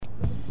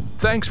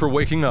Thanks for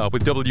waking up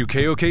with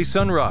WKOK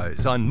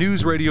Sunrise on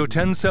News Radio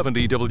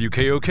 1070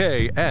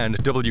 WKOK and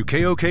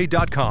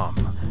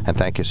WKOK.com. And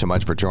thank you so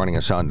much for joining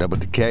us on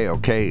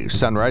WKOK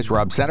Sunrise.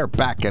 Rob Center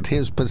back at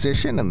his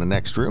position in the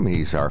next room.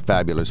 He's our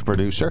fabulous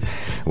producer.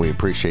 We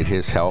appreciate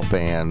his help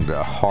and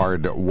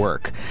hard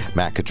work.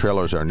 Matt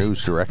Catrillo is our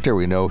news director.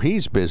 We know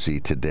he's busy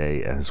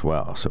today as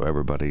well, so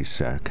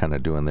everybody's kind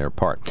of doing their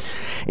part.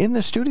 In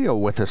the studio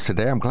with us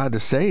today, I'm glad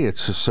to say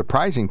it's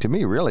surprising to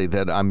me, really,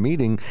 that I'm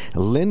meeting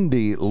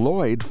Lindie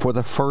Lloyd for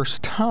the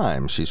first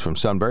time. She's from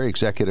Sunbury,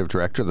 executive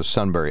director of the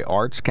Sunbury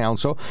Arts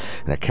Council.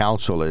 And the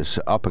council is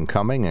up and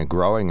coming and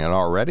growing and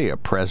already a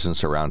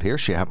presence around here.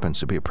 She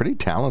happens to be a pretty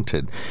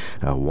talented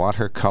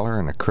watercolor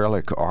and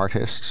acrylic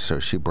artist, so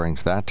she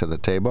brings that to the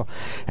table.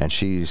 And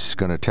she's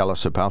going to tell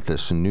us about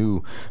this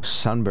new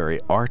Sunbury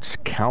Arts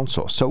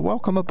Council. So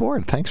welcome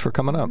aboard. Thanks for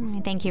coming up.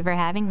 Thank you for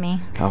having me.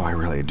 Oh, I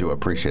really do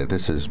appreciate it.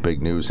 This is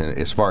big news. And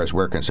as far as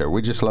we're concerned,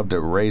 we just love to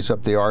raise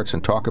up the arts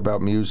and talk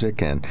about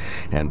music and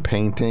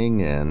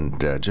painting and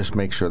just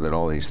make sure that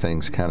all these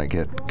things kind of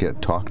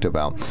get talked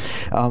about.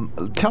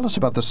 Tell us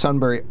about the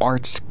Sunbury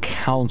Arts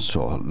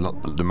Council.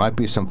 There might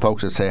be some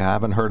folks that say, I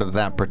haven't heard of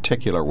that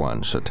particular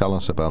one, so tell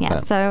us about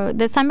that. So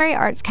the Sunbury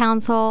Arts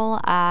Council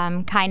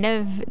kind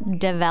of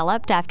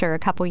developed after a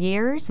couple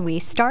years. We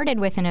started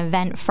with an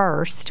event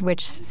first,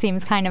 which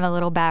seems kind of a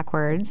little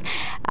backwards,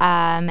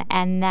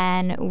 and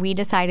then we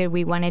decided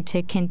we wanted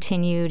to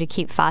continue to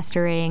keep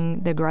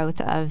fostering the growth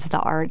of the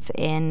arts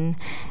in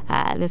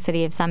the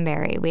city of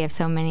Sunbury. We have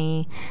so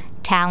many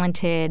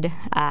talented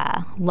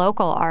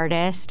local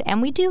artists,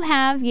 and we do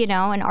have,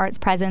 an arts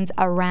presence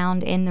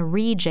around in the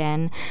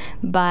region,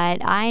 but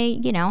I,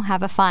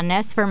 have a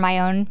fondness for my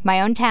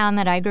own town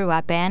that I grew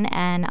up in,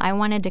 and I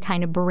wanted to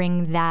kind of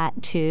bring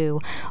that to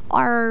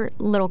our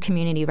little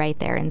community right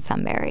there in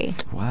Sunbury.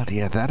 Well,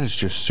 yeah, that is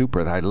just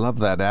super. I love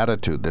that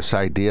attitude, this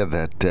idea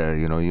that,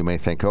 you may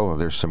think, oh,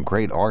 there's some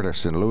great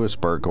artists in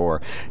Lewisburg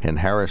or in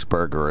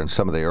Harrisburg or in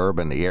some of the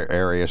urban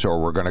areas, or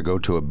we're going to go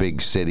to a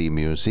big city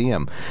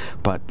museum,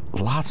 but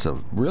lots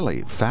of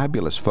really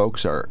fabulous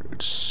folks are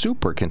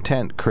super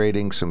content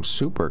creating some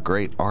super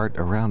great art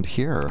around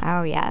here.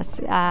 Oh,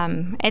 yes.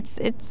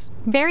 It's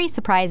very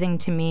surprising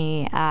to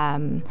me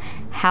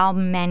how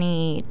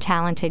many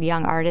talented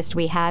young artists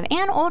we have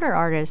and older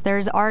artists.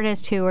 There's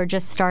artists who are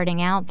just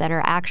starting out that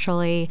are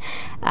actually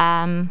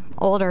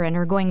older and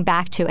are going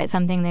back to it,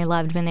 something they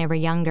loved when they were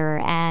younger.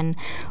 And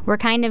we're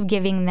kind of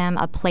giving them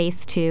a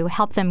place to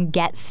help them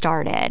get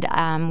started.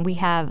 We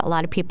have a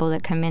lot of people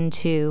that come in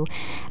to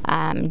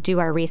do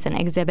our recent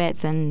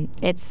exhibits, and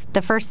it's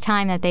the first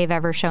time that they've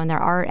ever shown their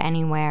art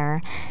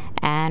anywhere,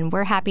 and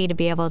we're happy to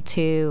be able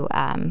to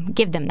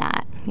give them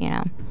that,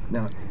 Now,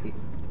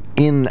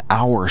 in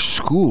our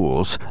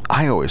schools,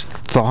 I always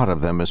thought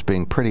of them as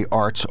being pretty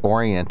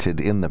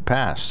arts-oriented in the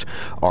past.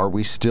 Are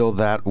we still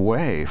that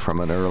way from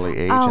an early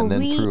age and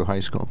then through high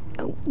school?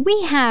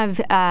 We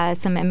have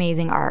some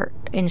amazing art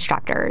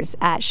instructors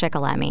at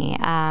Shikellamy.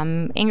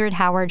 Ingrid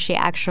Howard, she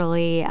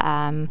actually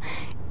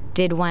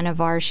did one of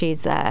our,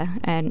 she's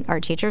an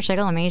art teacher,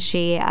 Shikellamy.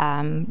 She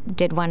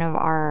did one of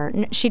our,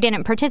 she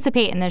didn't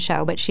participate in the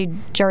show, but she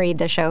juried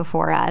the show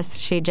for us.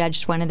 She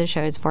judged one of the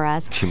shows for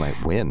us. She might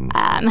win.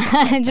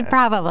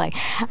 Probably.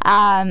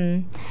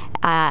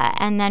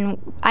 And then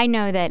I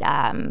know that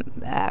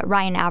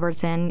Ryan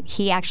Albertson,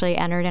 he actually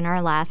entered in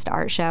our last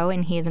art show,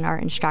 and he is an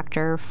art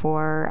instructor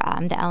for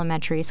the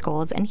elementary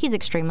schools, and he's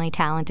extremely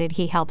talented.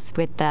 He helps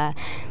with the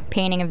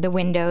painting of the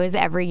windows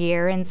every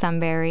year in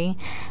Sunbury.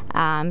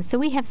 So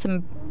we have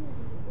some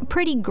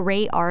pretty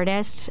great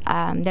artists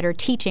that are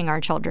teaching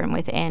our children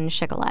within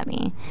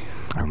Shikellamy.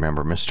 I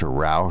remember Mr.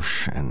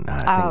 Roush and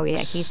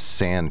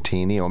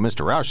Santini. Oh,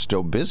 Mr. Roush's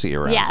still busy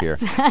around here.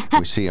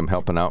 We see him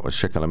helping out with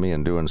Shikellamy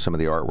and doing some of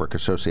the artwork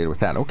associated with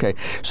that. Okay,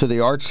 so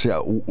the arts,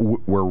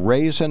 we're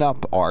raising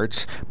up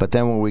arts, but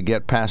then when we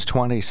get past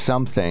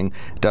 20-something,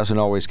 it doesn't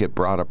always get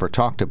brought up or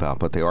talked about.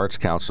 But the Arts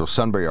Council,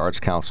 Sunbury Arts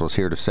Council, is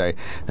here to say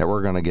that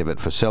we're going to give it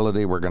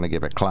facility, we're going to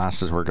give it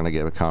classes, we're going to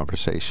give it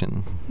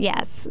conversation.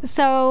 Yes.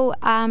 So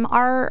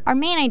our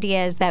main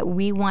idea is that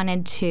we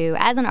wanted to,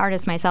 as an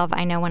artist myself,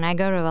 I know when I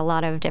go to a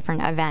lot of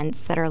different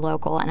events that are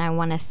local and I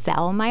want to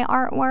sell my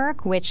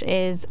artwork, which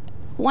is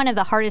one of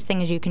the hardest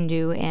things you can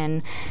do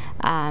in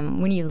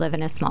when you live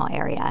in a small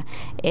area,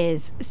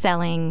 is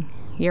selling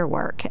your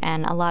work.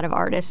 And a lot of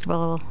artists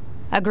will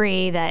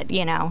agree that,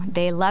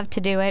 they love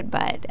to do it,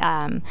 but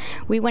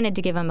we wanted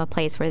to give them a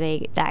place where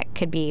that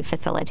could be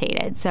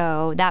facilitated.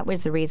 So that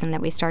was the reason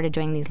that we started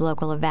doing these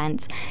local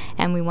events,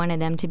 and we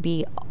wanted them to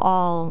be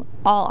all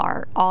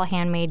art, all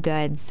handmade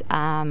goods,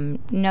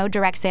 no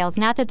direct sales.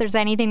 Not that there's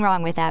anything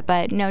wrong with that,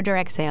 but no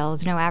direct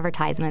sales, no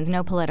advertisements,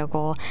 no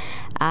political,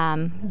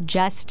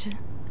 just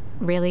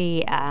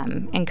really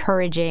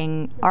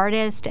encouraging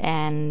artists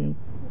and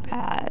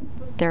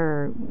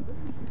their,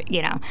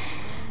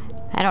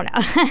 I don't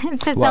know,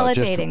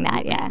 facilitating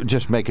that, yeah.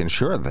 Just making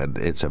sure that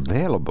it's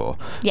available.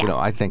 Yes. You know,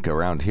 I think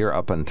around here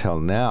up until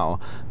now,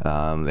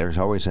 there's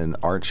always an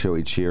art show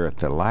each year at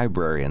the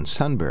library in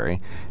Sunbury,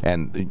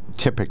 and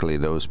typically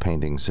those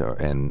paintings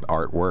and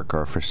artwork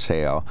are for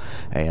sale.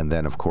 And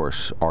then, of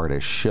course,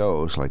 artist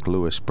shows like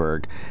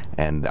Lewisburg.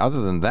 And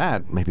other than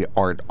that, maybe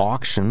art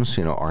auctions.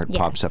 You know, art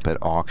pops up at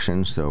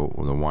auctions. The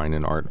Wine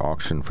and Art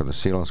auction for the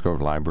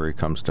Selinsgrove Library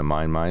comes to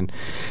my mind.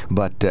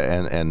 But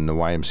and the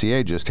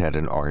YMCA just had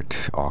an art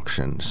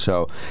auction.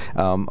 So,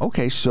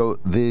 okay, so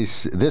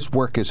this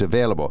work is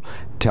available.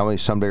 Tell me,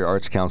 Sunbury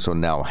Arts Council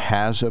now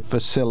has a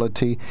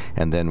facility,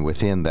 and then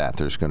within that,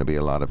 there's going to be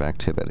a lot of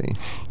activity.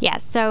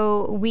 Yes,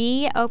 so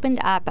we opened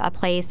up a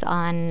place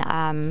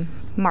on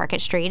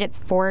Market Street. It's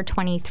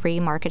 423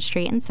 Market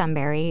Street in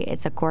Sunbury.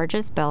 It's a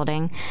gorgeous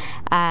building.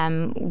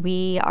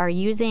 We are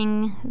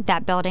using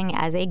that building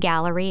as a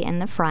gallery in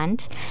the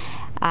front.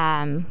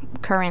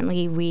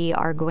 Currently, we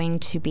are going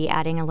to be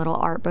adding a little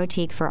art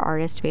boutique for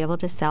artists to be able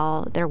to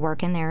sell their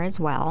work in there as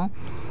well.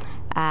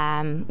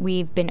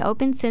 We've been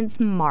open since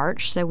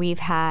March, so we've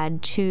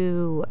had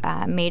 2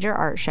 major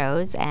art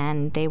shows,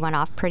 and they went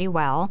off pretty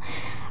well.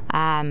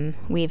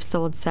 We've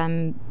sold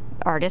some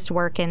artist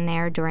work in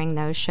there during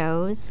those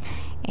shows,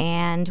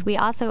 and we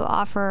also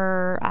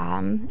offer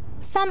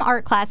some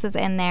art classes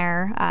in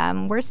there.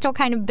 We're still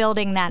kind of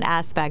building that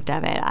aspect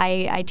of it.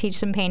 I teach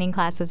some painting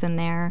classes in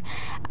there,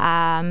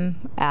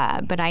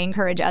 but I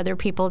encourage other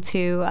people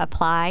to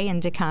apply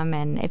and to come,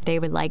 and if they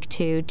would like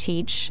to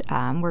teach,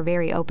 we're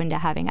very open to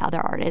having other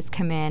artists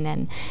come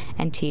in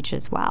and teach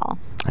as well.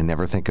 I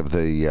never think of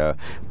the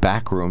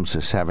back rooms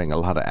as having a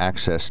lot of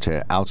access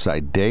to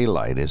outside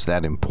daylight. Is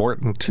that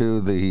important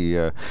to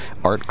the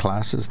art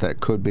classes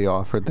that could be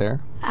offered there?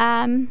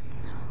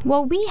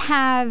 Well, we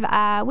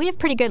have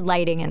pretty good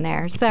lighting in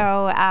there,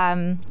 so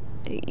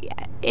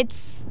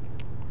it's.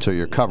 So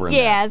you're covering.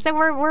 Yeah, that. So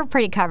we're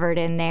pretty covered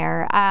in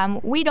there.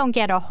 We don't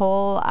get a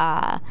whole.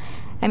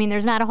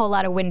 There's not a whole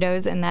lot of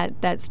windows in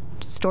that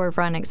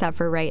storefront except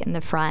for right in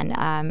the front,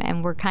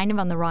 and we're kind of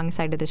on the wrong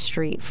side of the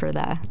street for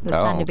the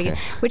sun to be,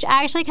 which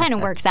actually kind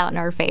of works out in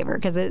our favor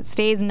because it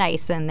stays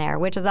nice in there,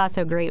 which is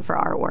also great for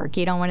artwork.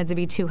 You don't want it to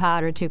be too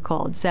hot or too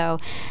cold, so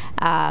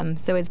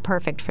it's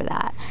perfect for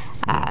that.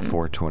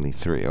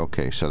 423.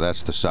 Okay, so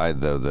that's the side,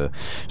 though. The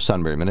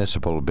Sunbury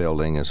Municipal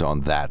Building is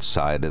on that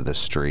side of the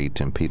street,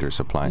 and Peter's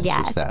Appliances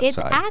yes, that it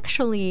side.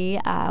 Actually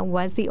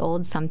was the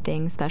old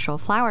Something Special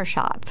flower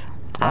shop.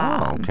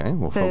 Okay.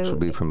 Well, folks will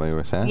be familiar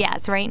with that.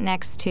 Yes, right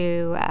next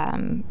to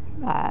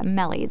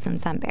Melly's in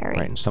Sunbury.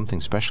 Right, and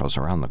Something Special is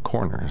around the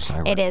corner, as I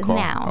recall. It is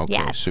now, okay,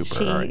 yes.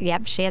 Super. All right.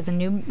 Yep, she has a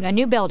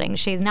new building.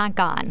 She's not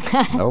gone.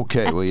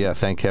 Okay, well, yeah,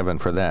 thank heaven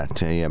for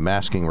that. Yeah,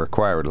 masking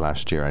required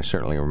last year. I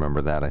certainly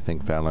remember that. I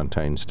think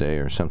Valentine's Day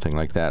or something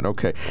like that.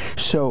 Okay,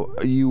 so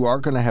you are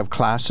going to have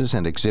classes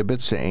and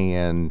exhibits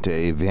and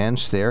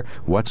events there.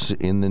 What's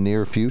in the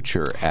near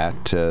future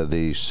at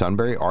the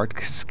Sunbury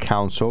Arts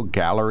Council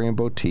Gallery and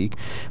Boutique,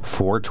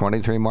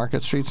 423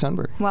 Market Street,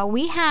 Sunbury? Well,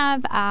 we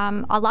have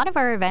a lot of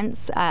our events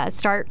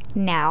start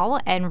now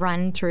and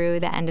run through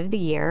the end of the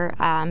year.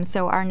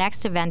 So our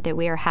next event that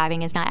we are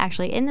having is not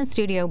actually in the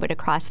studio, but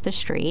across the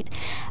street.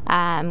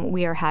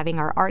 We are having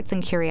our Arts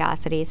and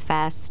Curiosities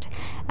Fest,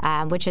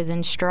 which is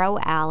in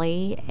Stroh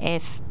Alley.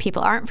 If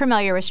people aren't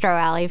familiar with Stroh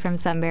Alley from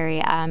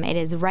Sunbury, it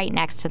is right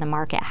next to the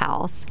Market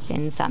House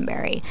in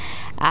Sunbury.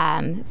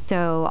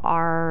 So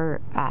our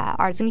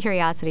Arts and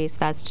Curiosities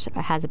Fest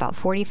has about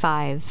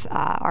 45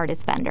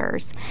 artist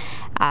vendors.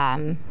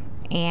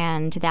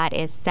 And that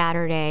is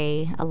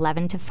Saturday,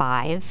 11 to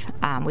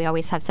 5. We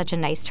always have such a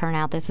nice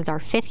turnout. This is our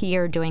 5th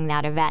year doing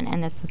that event,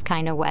 and this is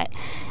kind of what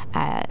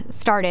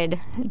started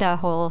the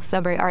whole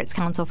Sunbury Arts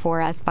Council for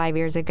us 5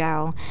 years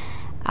ago.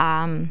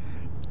 Then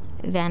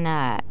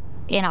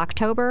in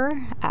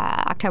October,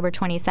 October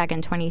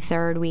 22nd,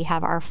 23rd, we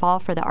have our Fall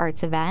for the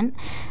Arts event,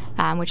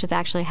 which is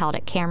actually held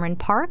at Cameron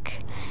Park.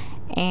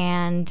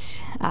 And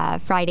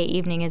Friday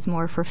evening is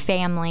more for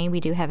family. We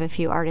do have a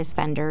few artist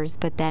vendors,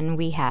 but then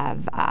we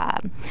have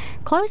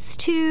close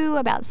to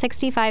about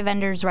 65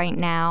 vendors right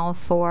now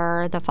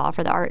for the Fall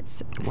for the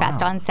Arts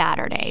Fest on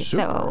Saturday.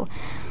 Super. So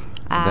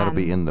that'll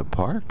be in the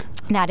park?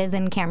 That is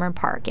in Cameron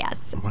Park,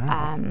 yes.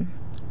 Wow.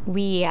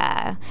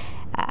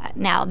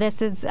 Now,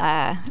 this is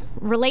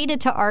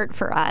related to art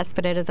for us,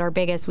 but it is our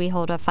biggest. We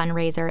hold a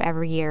fundraiser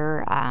every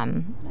year.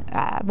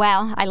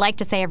 Well, I like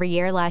to say every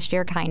year. Last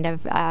year, kind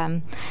of,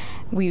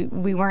 we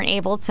weren't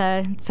able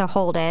to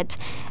hold it,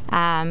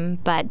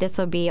 but this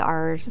will be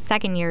our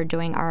 2nd year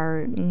doing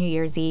our New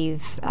Year's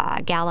Eve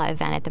gala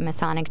event at the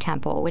Masonic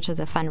Temple, which is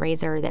a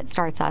fundraiser that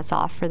starts us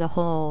off for the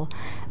whole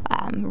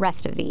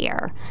rest of the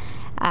year.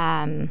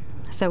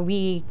 So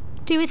we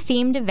do a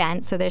themed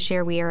event. So this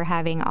year we are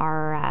having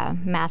our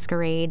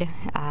masquerade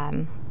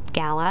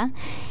gala,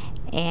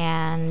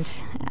 And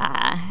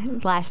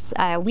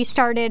we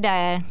started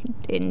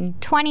in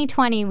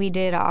 2020. We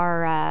did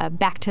our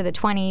Back to the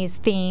 20s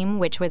theme,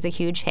 which was a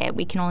huge hit.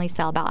 We can only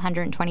sell about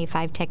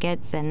 125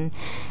 tickets, and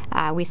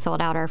we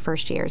sold out our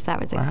first year, so that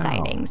was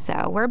exciting.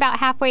 So we're about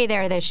halfway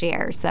there this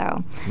year.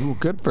 So well,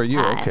 good for you.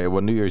 Okay,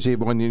 well, New Year's Eve,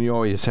 when you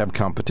always have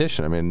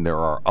competition. I mean, there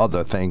are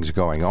other things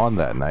going on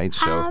that night.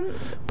 So,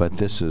 but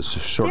this is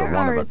sort of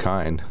one of a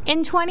kind.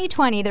 In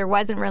 2020, there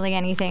wasn't really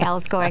anything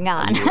else going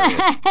on,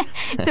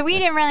 so we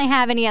didn't really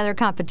have any other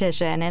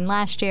competition, and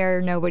last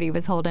year nobody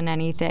was holding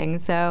anything.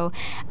 So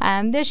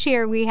this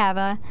year we have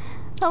a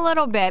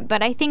little bit,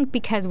 but I think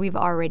because we've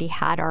already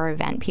had our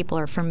event, people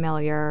are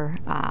familiar.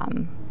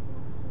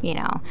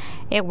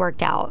 It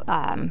worked out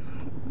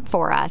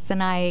for us,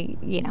 and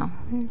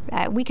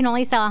we can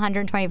only sell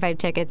 125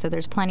 tickets, so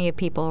there's plenty of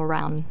people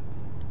around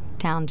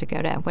town to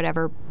go to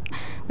whatever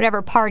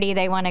party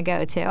they want to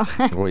go to.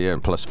 Well, yeah,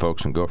 and plus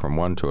folks can go from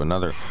one to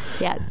another.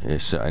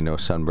 Yes. I know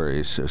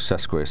Sunbury's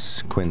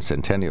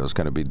sesquicentennial is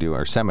going to be doing,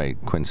 or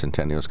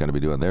semi-quincentennial is going to be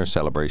doing their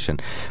celebration,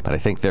 but I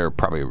think they're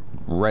probably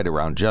right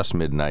around just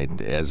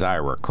midnight, as I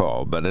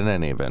recall. But in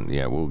any event,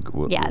 yeah, we'll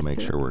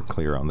make sure we're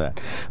clear on that.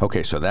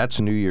 Okay, so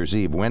that's New Year's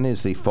Eve. When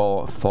is the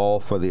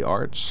Fall for the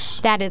Arts?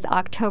 That is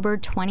October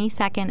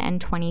 22nd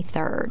and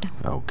 23rd.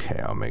 Okay,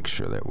 I'll make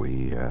sure that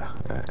we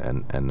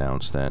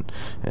announce that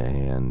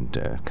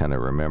and kind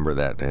of remember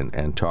that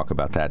and talk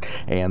about that.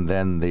 And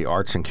then the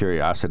Arts and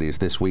Curiosities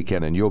this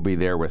weekend, and you'll be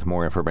there with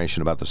more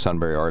information about the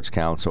Sunbury Arts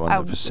Council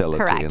and the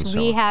facility. Correct. And so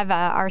we have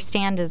our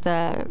stand is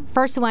the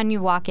first one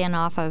you walk in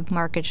off of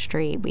Market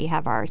Street. We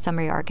have our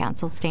Sunbury Arts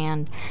Council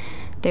stand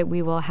that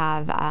we will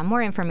have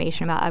more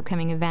information about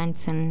upcoming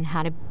events and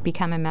how to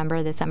become a member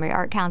of the Sunbury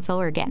Arts Council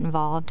or get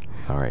involved.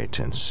 All right,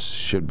 and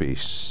should be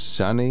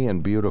sunny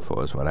and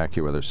beautiful is what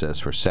AccuWeather says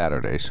for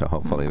Saturday, so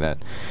hopefully that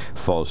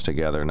falls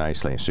together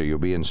nicely. So you'll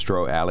be in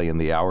Stroh Alley in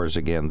the hours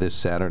again this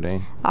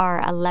Saturday?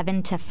 Are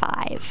 11 to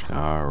 5.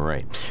 All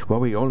right. Well,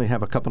 we only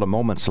have a couple of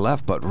moments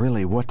left, but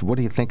really, what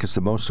do you think is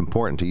the most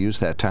important to use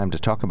that time to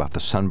talk about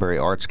the Sunbury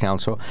Arts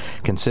Council,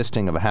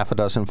 consisting of a half a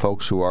dozen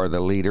folks who are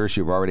the leaders?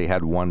 You've already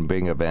had one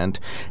big event,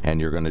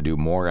 and you're going to do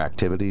more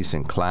activities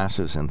and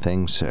classes and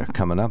things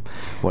coming up.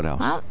 What else?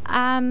 Well,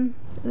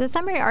 the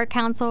Sunbury Arts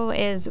Council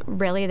is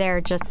really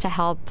there just to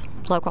help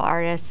local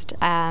artists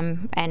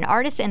and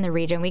artists in the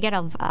region. We get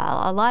a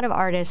lot of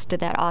artists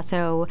that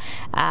also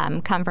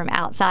come from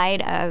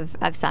outside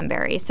of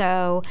Sunbury.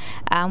 So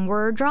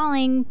we're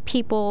drawing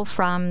people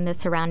from the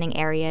surrounding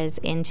areas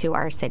into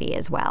our city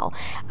as well.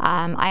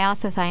 I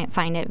also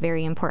find it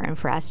very important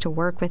for us to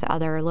work with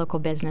other local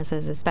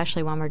businesses,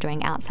 especially when we're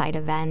doing outside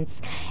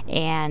events,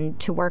 and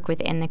to work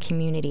within the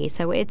community.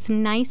 So it's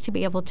nice to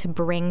be able to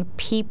bring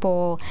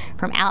people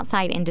from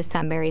outside into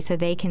Sunbury so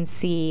they can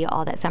see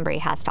all that Sunbury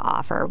has to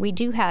offer. We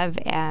do have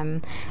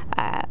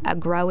a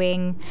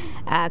growing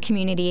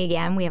community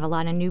again. We have a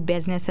lot of new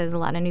businesses, a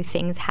lot of new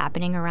things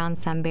happening around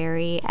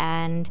Sunbury,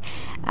 and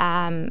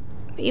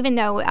even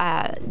though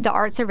the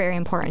arts are very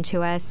important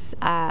to us,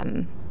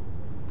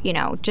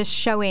 just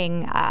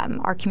showing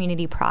our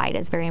community pride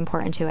is very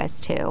important to us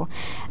too.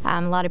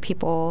 A lot of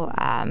people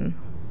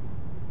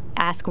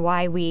ask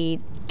why we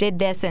did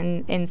this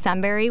in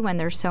Sunbury when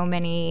there's so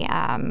many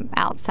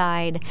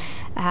outside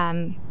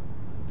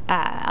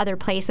other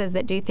places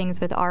that do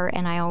things with art,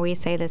 and I always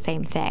say the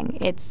same thing.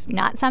 It's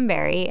not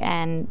Sunbury,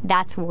 and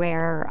that's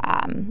where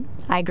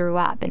I grew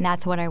up, and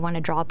that's what I want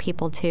to draw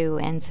people to,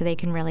 and so they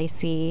can really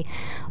see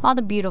all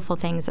the beautiful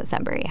things that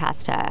Sunbury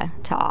has to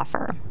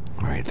offer.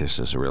 Right, this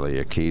is really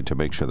a key to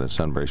make sure that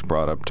Sunbury's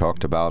brought up,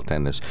 talked about,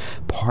 and is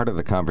part of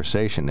the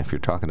conversation if you're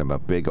talking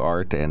about big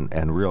art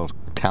and real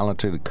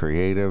talented,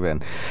 creative,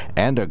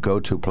 and a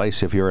go-to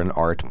place if you're an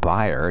art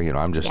buyer.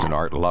 I'm just an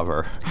art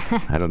lover.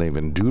 I don't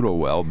even doodle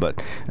well, but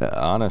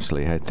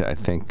honestly, I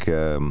think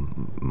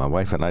my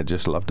wife and I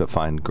just love to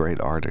find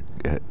great art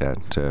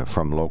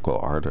from local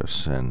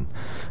artists, and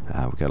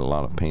we've got a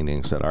lot of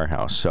paintings at our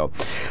house. So,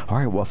 all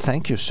right, well,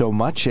 thank you so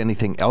much.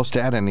 Anything else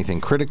to add?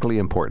 Anything critically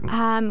important?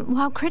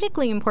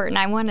 Critically important,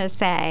 I want to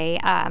say,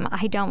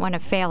 I don't want to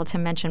fail to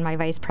mention my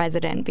vice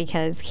president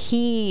because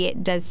he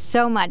does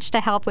so much to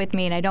help with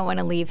me, and I don't want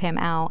to leave him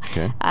out.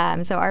 Okay.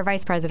 So our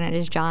vice president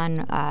is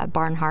John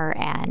Barnhart,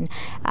 and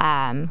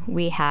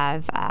we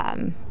have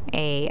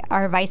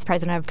our vice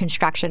president of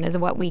construction is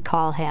what we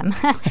call him,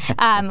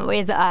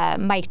 is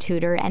Mike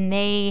Tudor, and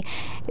they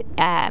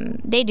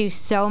do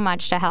so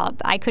much to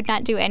help. I could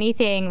not do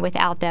anything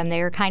without them.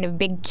 They are kind of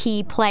big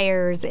key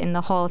players in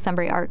the whole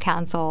Sunbury Arts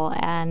Council,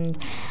 and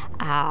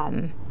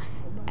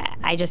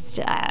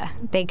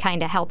they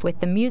kind of help with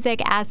the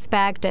music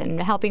aspect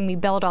and helping me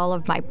build all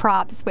of my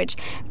props, which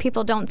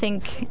people don't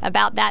think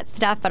about that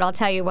stuff, but I'll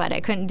tell you what,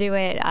 I couldn't do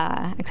it.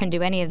 I couldn't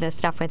do any of this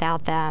stuff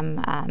without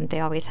them.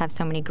 They always have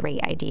so many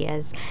great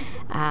ideas.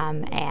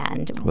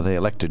 Well, they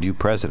elected you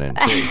president,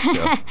 too,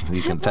 so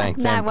you can thank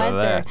them for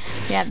that.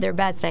 Their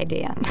best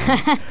idea.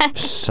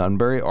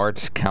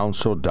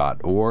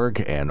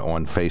 SunburyArtsCouncil.org, and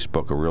on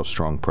Facebook, a real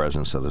strong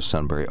presence of the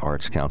Sunbury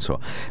Arts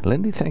Council.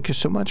 Lindie, thank you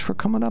so much for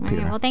coming up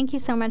here. Well, thank you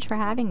so much for for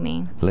having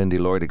me. Lindie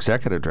Lloyd,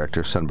 Executive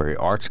Director, Sunbury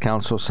Arts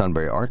Council,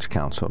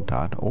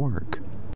 sunburyartscouncil.org.